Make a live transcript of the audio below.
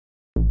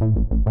Hey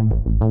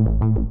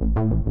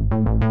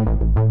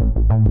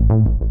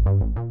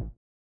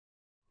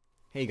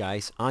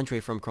guys,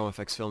 Andre from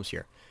ChromeFxFilms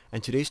here,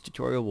 and today's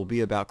tutorial will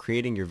be about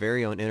creating your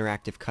very own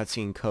interactive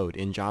cutscene code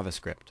in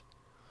JavaScript.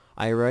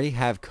 I already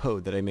have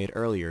code that I made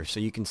earlier, so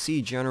you can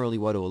see generally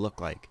what it will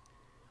look like.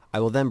 I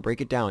will then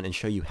break it down and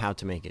show you how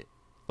to make it.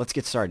 Let's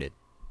get started.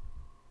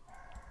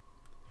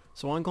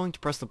 So I'm going to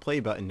press the play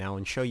button now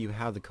and show you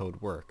how the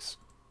code works.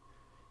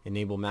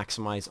 Enable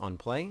maximize on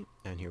play,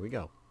 and here we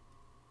go.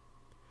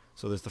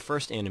 So there's the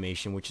first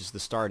animation, which is the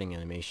starting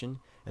animation,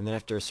 and then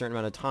after a certain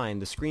amount of time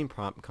the screen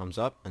prompt comes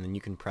up, and then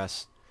you can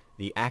press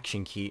the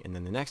action key and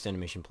then the next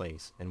animation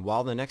plays. And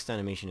while the next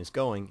animation is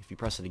going, if you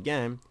press it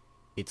again,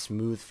 it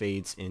smooth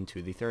fades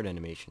into the third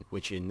animation,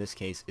 which in this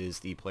case is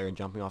the player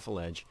jumping off a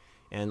ledge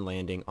and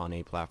landing on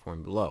a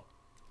platform below.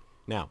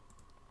 Now,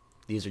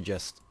 these are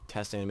just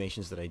test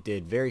animations that I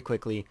did very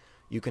quickly.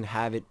 You can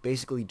have it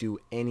basically do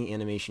any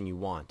animation you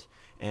want,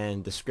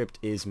 and the script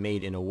is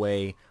made in a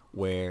way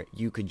where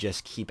you could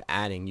just keep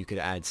adding. You could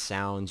add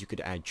sounds, you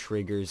could add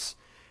triggers,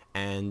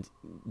 and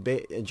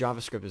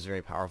JavaScript is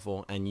very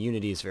powerful and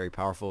Unity is very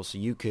powerful, so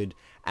you could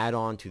add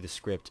on to the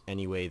script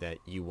any way that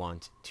you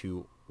want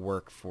to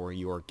work for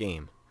your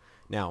game.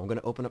 Now I'm going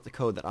to open up the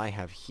code that I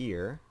have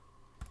here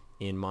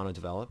in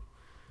MonoDevelop,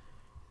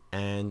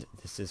 and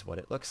this is what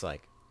it looks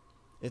like.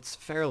 It's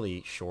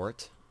fairly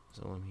short,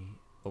 so let me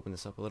open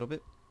this up a little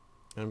bit.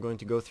 And I'm going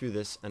to go through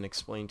this and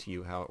explain to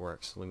you how it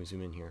works. Let me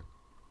zoom in here.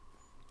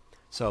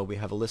 So we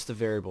have a list of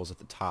variables at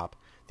the top.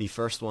 The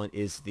first one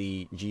is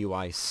the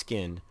GUI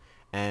skin,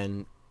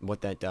 and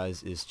what that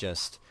does is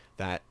just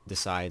that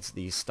decides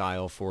the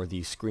style for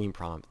the screen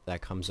prompt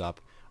that comes up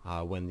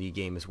when the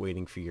game is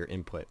waiting for your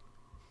input.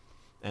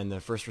 And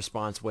the first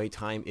response wait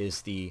time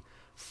is the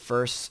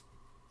first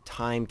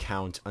time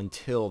count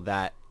until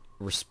that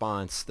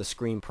response, the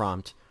screen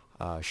prompt,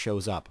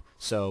 shows up.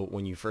 So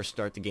when you first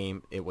start the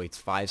game, it waits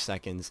 5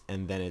 seconds,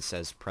 and then it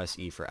says press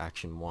E for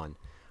action 1.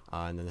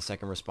 And then the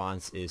second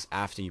response is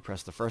after you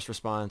press the first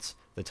response,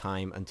 the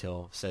time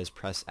until says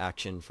press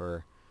E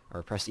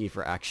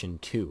for action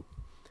 2.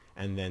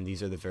 And then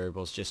these are the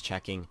variables just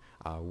checking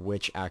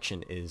which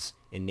action is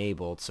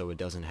enabled, so it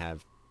doesn't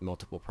have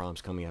multiple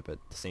prompts coming up at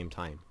the same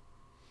time.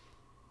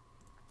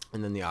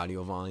 And then the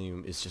audio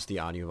volume is just the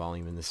audio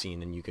volume in the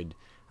scene, and you could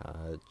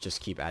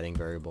just keep adding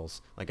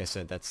variables. Like I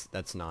said,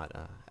 that's not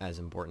as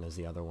important as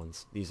the other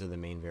ones. These are the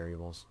main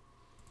variables.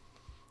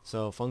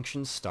 So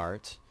function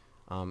start,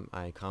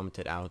 I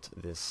commented out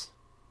this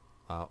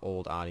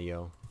old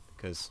audio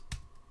because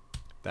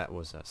that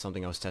was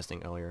something I was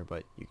testing earlier,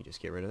 but you can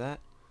just get rid of that.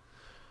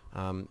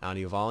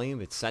 Audio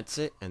volume, it sets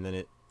it, and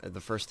then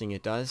the first thing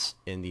it does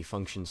in the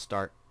function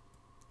start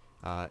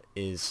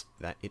is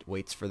that it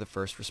waits for the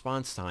first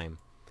response time.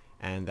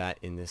 And that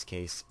in this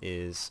case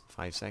is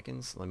 5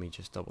 seconds. Let me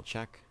just double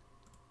check.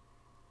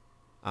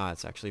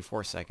 It's actually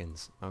 4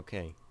 seconds.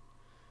 Okay.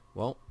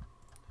 Well,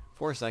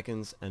 4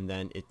 seconds, and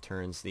then it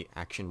turns the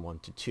action 1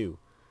 to 2.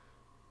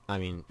 I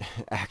mean,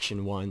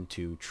 action 1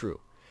 to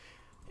true.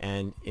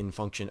 And in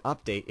function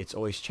update, it's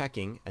always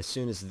checking. As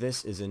soon as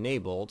this is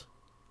enabled,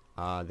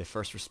 the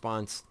first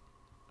response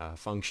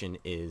function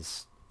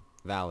is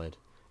valid.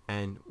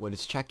 And what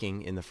it's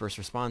checking in the first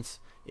response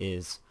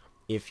is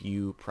if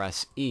you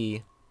press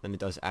E, then it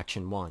does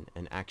action 1,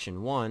 and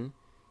action 1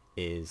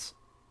 is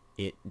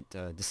it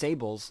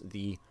disables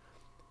the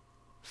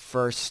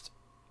first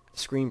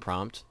screen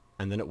prompt,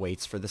 and then it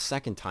waits for the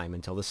second time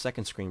until the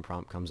second screen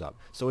prompt comes up.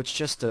 So it's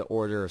just an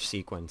order of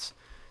sequence,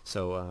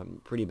 so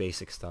pretty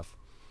basic stuff.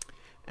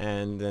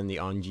 And then the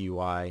on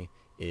GUI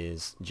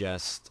is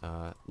just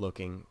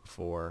looking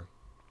for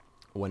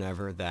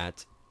whenever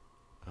that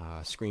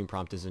screen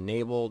prompt is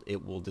enabled,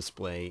 it will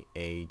display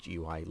a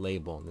GUI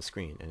label on the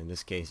screen, and in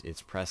this case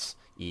it's press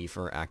E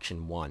for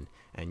action 1,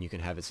 and you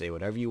can have it say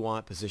whatever you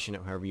want, position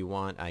it however you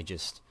want. I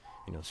just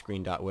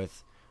screen dot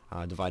width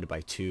divided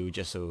by 2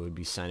 just so it would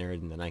be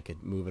centered, and then I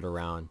could move it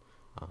around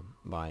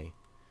by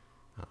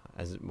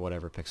as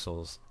whatever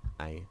pixels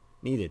I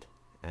needed,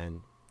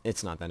 and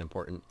it's not that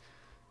important,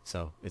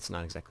 so it's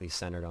not exactly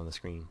centered on the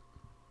screen.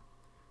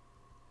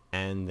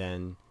 And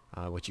then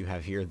what you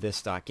have here,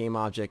 this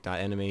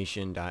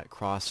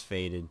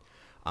 .gameObject.animation.crossfaded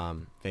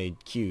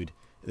fade queued.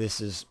 This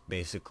is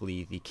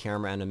basically the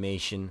camera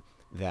animation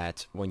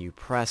that when you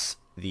press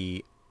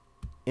the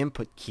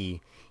input key,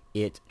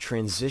 it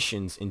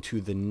transitions into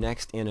the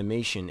next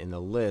animation in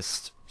the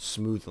list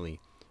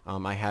smoothly.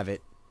 I have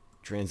it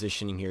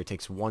transitioning here. It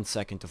takes 1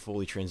 second to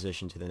fully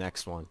transition to the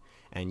next one,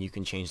 and you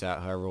can change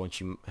that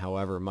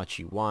however much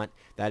you want.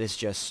 That is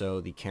just so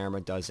the camera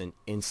doesn't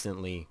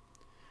instantly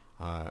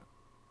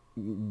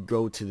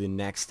go to the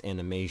next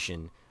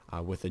animation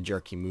with a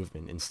jerky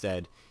movement.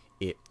 Instead,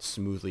 it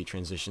smoothly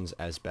transitions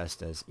as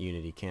best as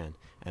Unity can.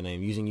 And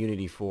I'm using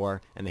Unity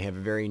 4, and they have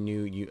a very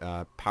new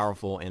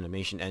powerful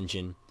animation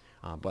engine,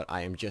 but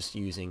I am just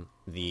using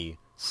the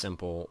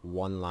simple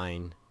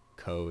one-line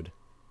code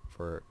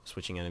for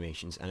switching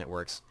animations, and it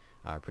works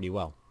pretty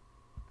well.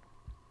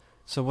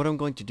 So what I'm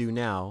going to do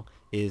now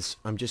is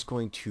I'm just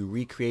going to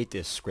recreate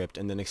this script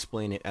and then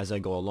explain it as I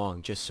go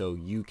along, just so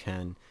you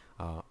can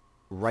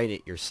write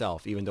it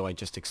yourself. Even though I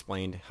just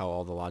explained how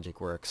all the logic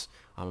works,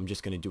 I'm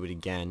just going to do it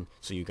again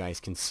so you guys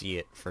can see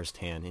it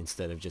firsthand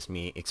instead of just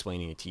me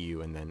explaining it to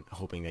you and then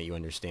hoping that you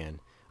understand,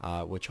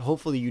 which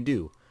hopefully you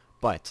do.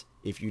 But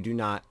if you do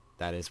not,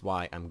 that is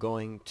why I'm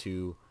going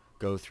to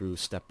go through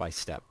step by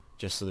step,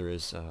 just so there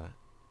is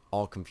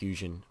all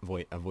confusion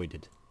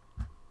avoided.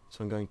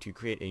 So I'm going to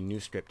create a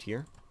new script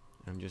here.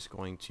 I'm just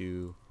going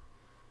to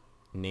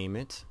name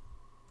it.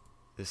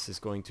 This is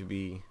going to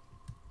be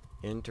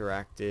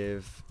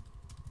interactive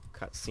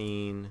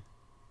cutscene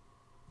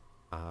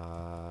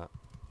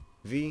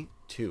V2.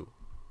 So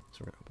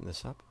we're going to open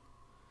this up,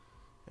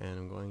 and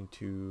I'm going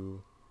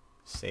to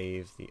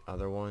save the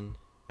other one,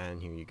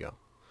 and here you go.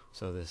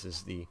 So this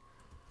is the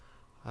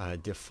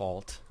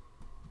default.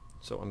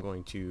 So I'm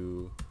going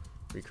to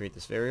recreate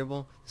this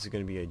variable. This is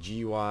going to be a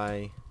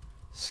GUI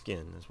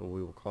skin. That's what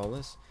we will call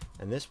this,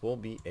 and this will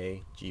be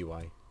a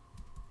GUI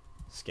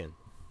skin.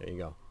 There you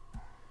go.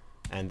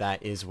 And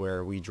that is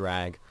where we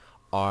drag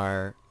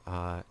our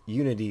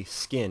Unity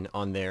skin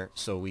on there,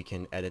 so we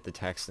can edit the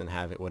text and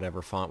have it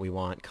whatever font we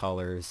want,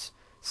 colors,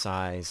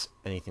 size,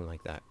 anything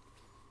like that.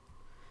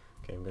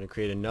 Okay, I'm going to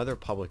create another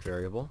public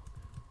variable,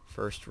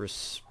 first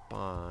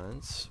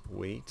response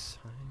wait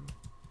time.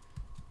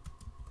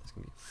 It's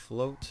going to be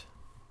float,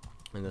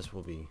 and this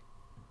will be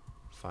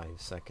 5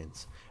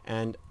 seconds.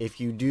 And if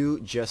you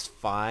do just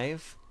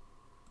 5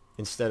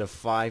 instead of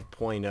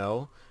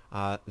 5.0,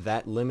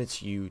 that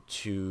limits you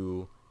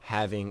to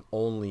having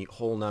only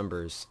whole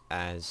numbers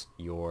as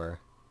your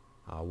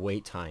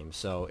wait time.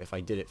 So if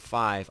I did it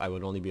 5, I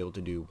would only be able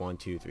to do 1,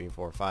 2, 3,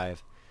 4,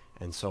 5,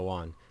 and so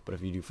on. But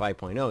if you do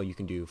 5.0, you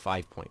can do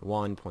 5.1,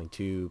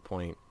 0.2,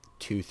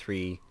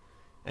 0.23,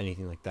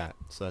 anything like that.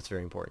 So that's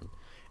very important.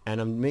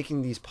 And I'm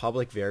making these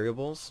public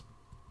variables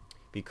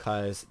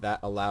because that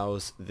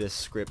allows this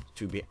script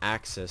to be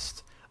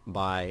accessed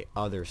by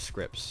other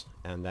scripts,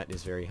 and that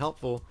is very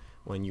helpful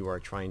when you are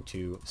trying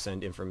to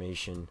send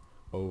information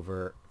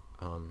over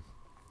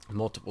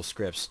multiple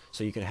scripts,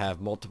 so you can have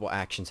multiple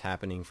actions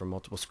happening from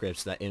multiple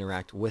scripts that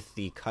interact with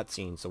the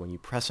cutscene. So when you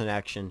press an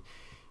action,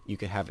 you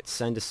could have it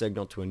send a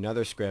signal to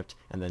another script,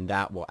 and then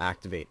that will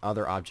activate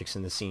other objects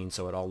in the scene,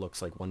 so it all looks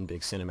like one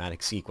big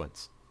cinematic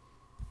sequence.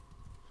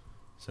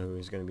 So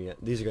these are going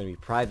to be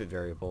private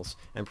variables,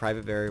 and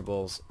private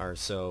variables are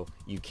so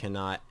you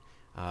cannot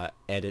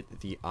edit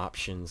the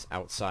options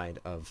outside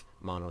of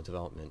mono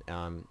development,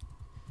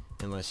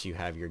 unless you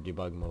have your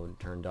debug mode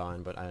turned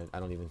on, but I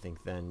don't even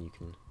think then you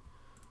can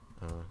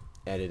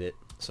edit it.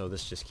 So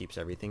this just keeps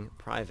everything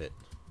private.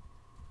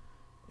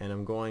 And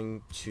I'm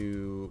going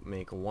to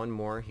make one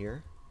more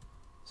here.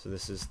 So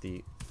this is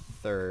the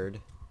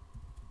third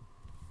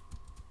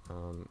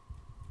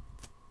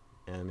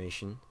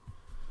animation.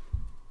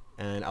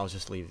 And I'll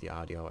just leave the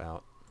audio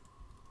out.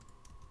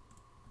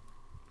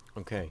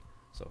 Okay,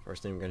 so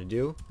first thing we're going to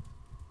do,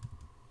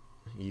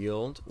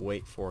 yield,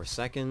 wait 4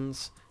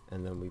 seconds,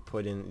 and then we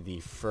put in the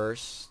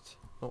first,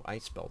 oh, I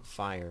spelled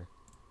fire,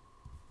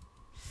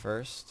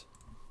 first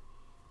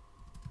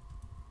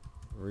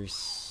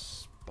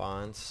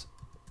response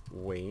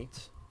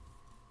wait,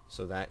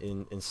 so that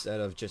instead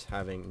of just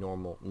having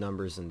normal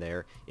numbers in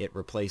there, it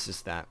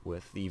replaces that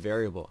with the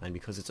variable, and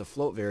because it's a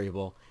float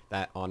variable,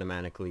 that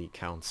automatically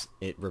counts.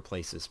 It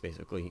replaces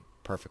basically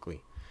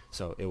perfectly.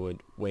 So it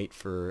would wait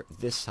for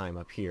this time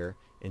up here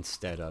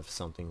instead of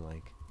something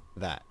like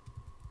that.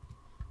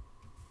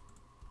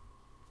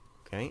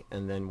 Okay,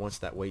 and then once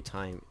that wait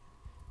time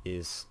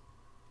is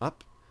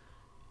up,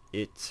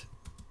 it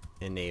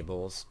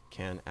enables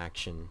can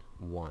action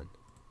 1.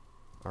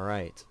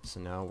 Alright, so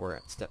now we're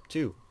at step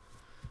 2.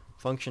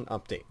 Function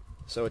update.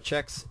 So it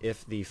checks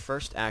if the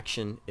first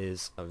action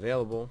is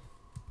available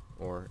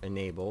or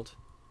enabled,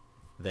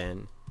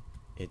 then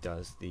it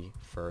does the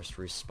first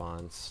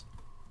response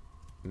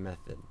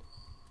method.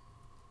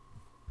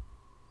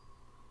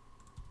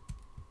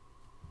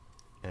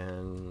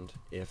 And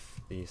if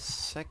the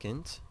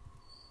second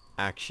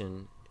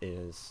action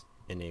is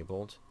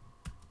enabled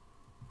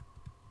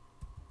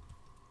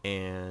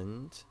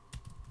and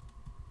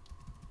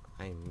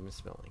I'm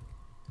misspelling,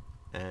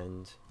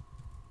 and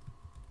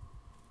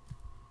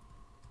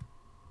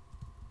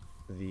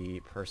the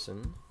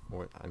person,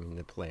 or I mean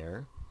the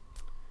player,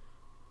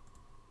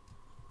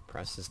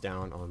 presses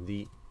down on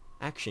the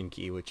action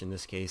key, which in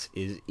this case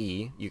is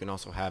E. You can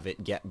also have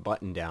it get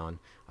button down,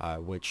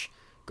 which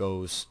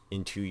goes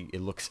into,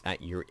 it looks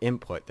at your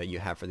input that you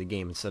have for the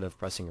game. Instead of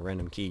pressing a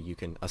random key, you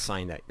can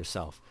assign that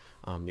yourself.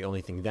 The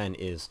only thing then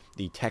is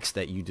the text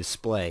that you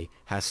display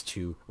has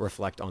to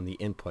reflect on the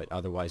input,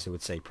 otherwise it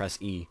would say press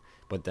E,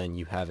 but then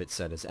you have it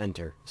set as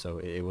enter, so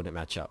it wouldn't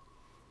match up.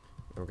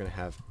 We're going to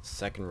have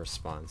second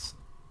response.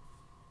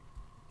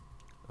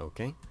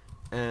 Okay,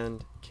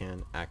 and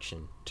can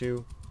action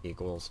 2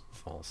 equals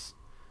false.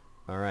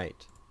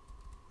 Alright,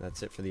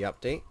 that's it for the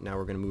update. Now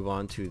we're going to move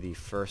on to the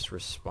first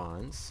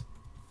response,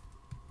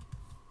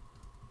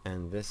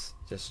 and this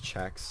just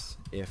checks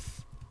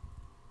if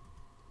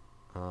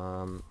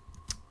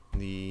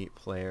the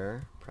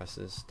player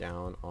presses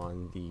down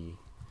on the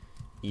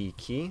E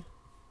key,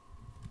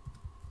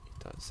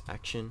 it does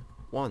action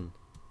 1.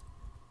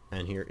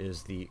 And here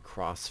is the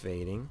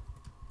crossfading.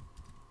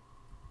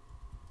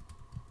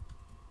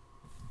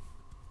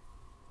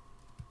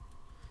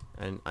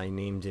 And I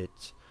named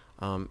it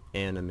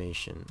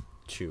animation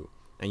 2.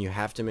 And you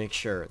have to make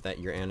sure that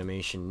your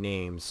animation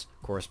names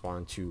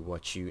correspond to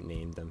what you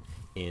named them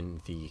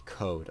in the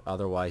code.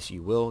 Otherwise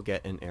you will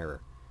get an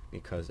error,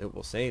 because it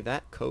will say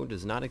that code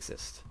does not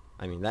exist.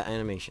 I mean that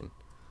animation.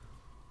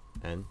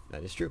 And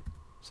that is true.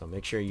 So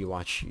make sure you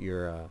watch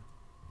your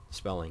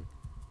spelling.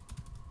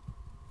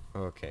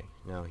 Okay,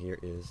 now here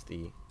is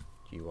the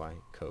GUI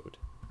code.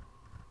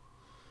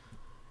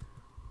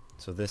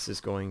 So this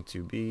is going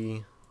to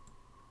be,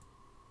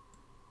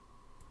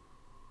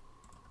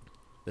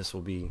 this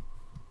will be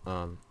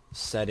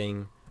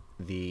setting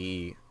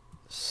the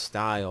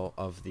style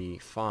of the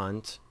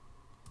font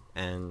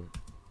and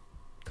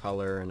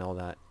color and all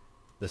that,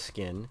 the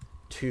skin,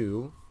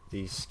 to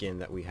the skin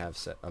that we have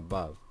set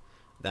above.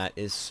 That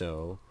is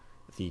so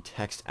the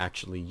text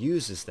actually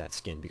uses that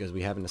skin, because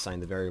we haven't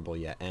assigned the variable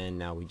yet, and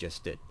now we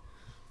just did.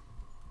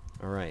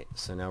 Alright,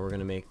 so now we're going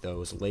to make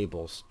those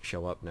labels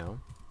show up now.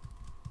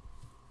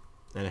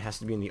 And it has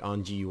to be in the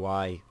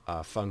onGUI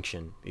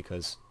function,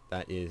 because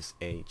that is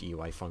a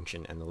GUI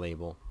function, and the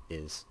label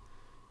is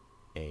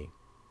a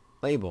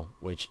label,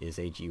 which is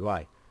a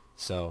GUI.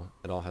 So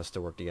it all has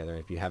to work together.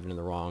 If you have it in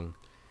the wrong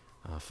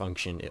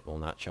function, it will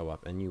not show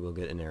up, and you will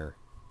get an error.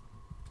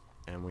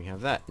 And we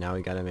have that. Now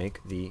we got to make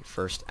the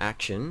first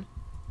action.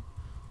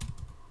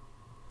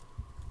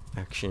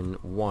 Action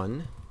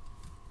 1.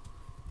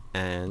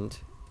 And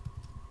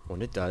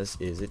what it does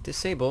is it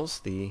disables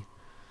the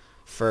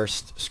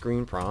first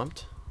screen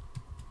prompt,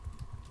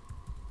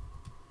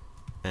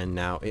 and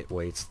now it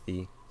waits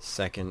the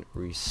second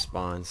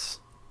response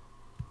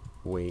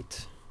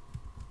wait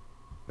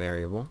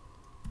variable,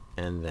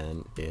 and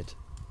then it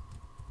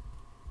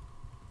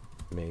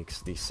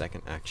makes the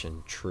second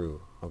action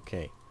true.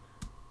 Okay,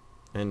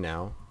 and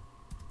now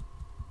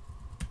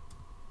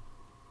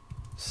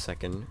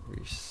second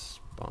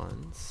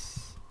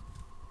response,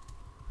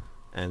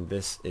 and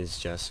this is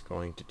just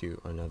going to do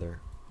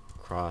another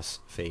cross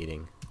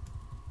fading.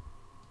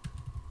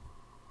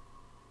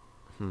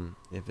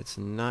 If it's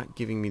not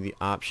giving me the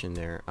option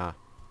there, of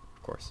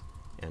course,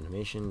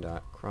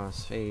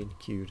 animation.crossfade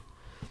queued.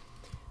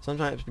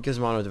 Sometimes, because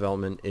mono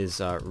development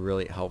is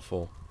really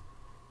helpful,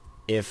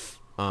 if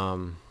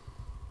alright,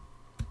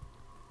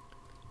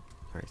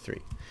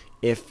 3.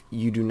 If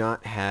you do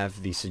not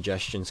have the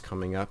suggestions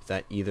coming up,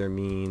 that either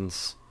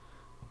means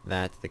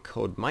that the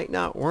code might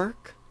not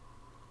work,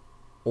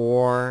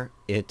 or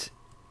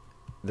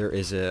there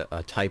is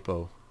a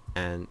typo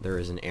and there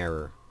is an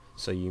error.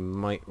 So you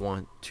might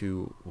want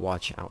to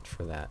watch out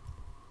for that,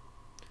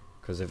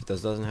 because if it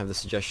doesn't have the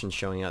suggestions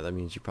showing out, that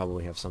means you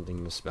probably have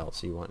something misspelled,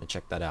 so you want to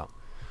check that out.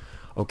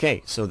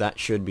 Okay, so that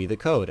should be the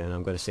code, and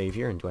I'm going to save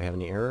here. And do I have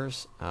any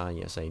errors?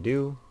 Yes, I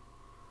do.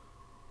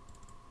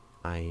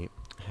 I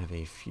have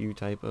a few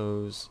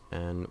typos.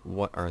 And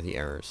what are the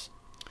errors?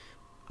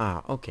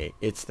 Okay,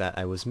 it's that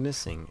I was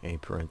missing a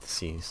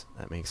parentheses.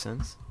 That makes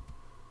sense.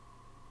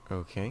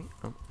 Okay,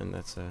 oh, and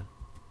that's a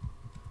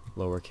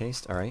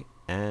lowercase. Alright,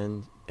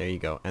 and there you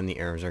go, and the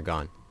errors are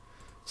gone.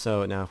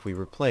 So now if we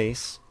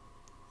replace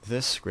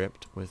this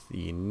script with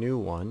the new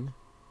one,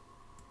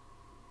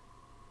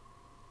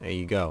 there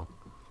you go.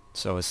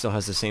 So it still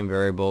has the same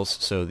variables,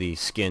 so the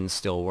skin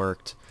still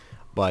worked,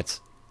 but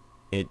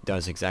it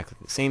does exactly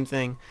the same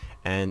thing,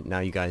 and now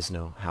you guys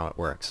know how it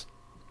works.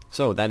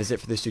 So that is it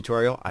for this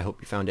tutorial. I hope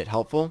you found it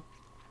helpful.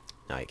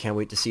 I can't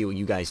wait to see what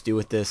you guys do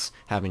with this,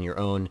 having your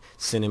own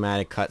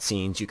cinematic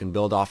cutscenes. You can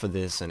build off of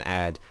this and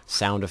add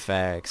sound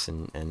effects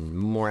and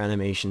more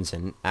animations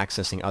and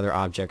accessing other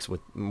objects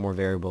with more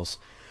variables.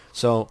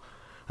 So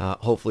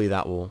hopefully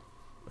that will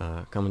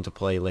come into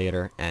play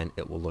later, and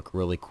it will look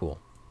really cool.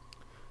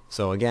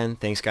 So again,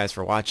 thanks guys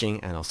for watching,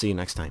 and I'll see you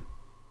next time.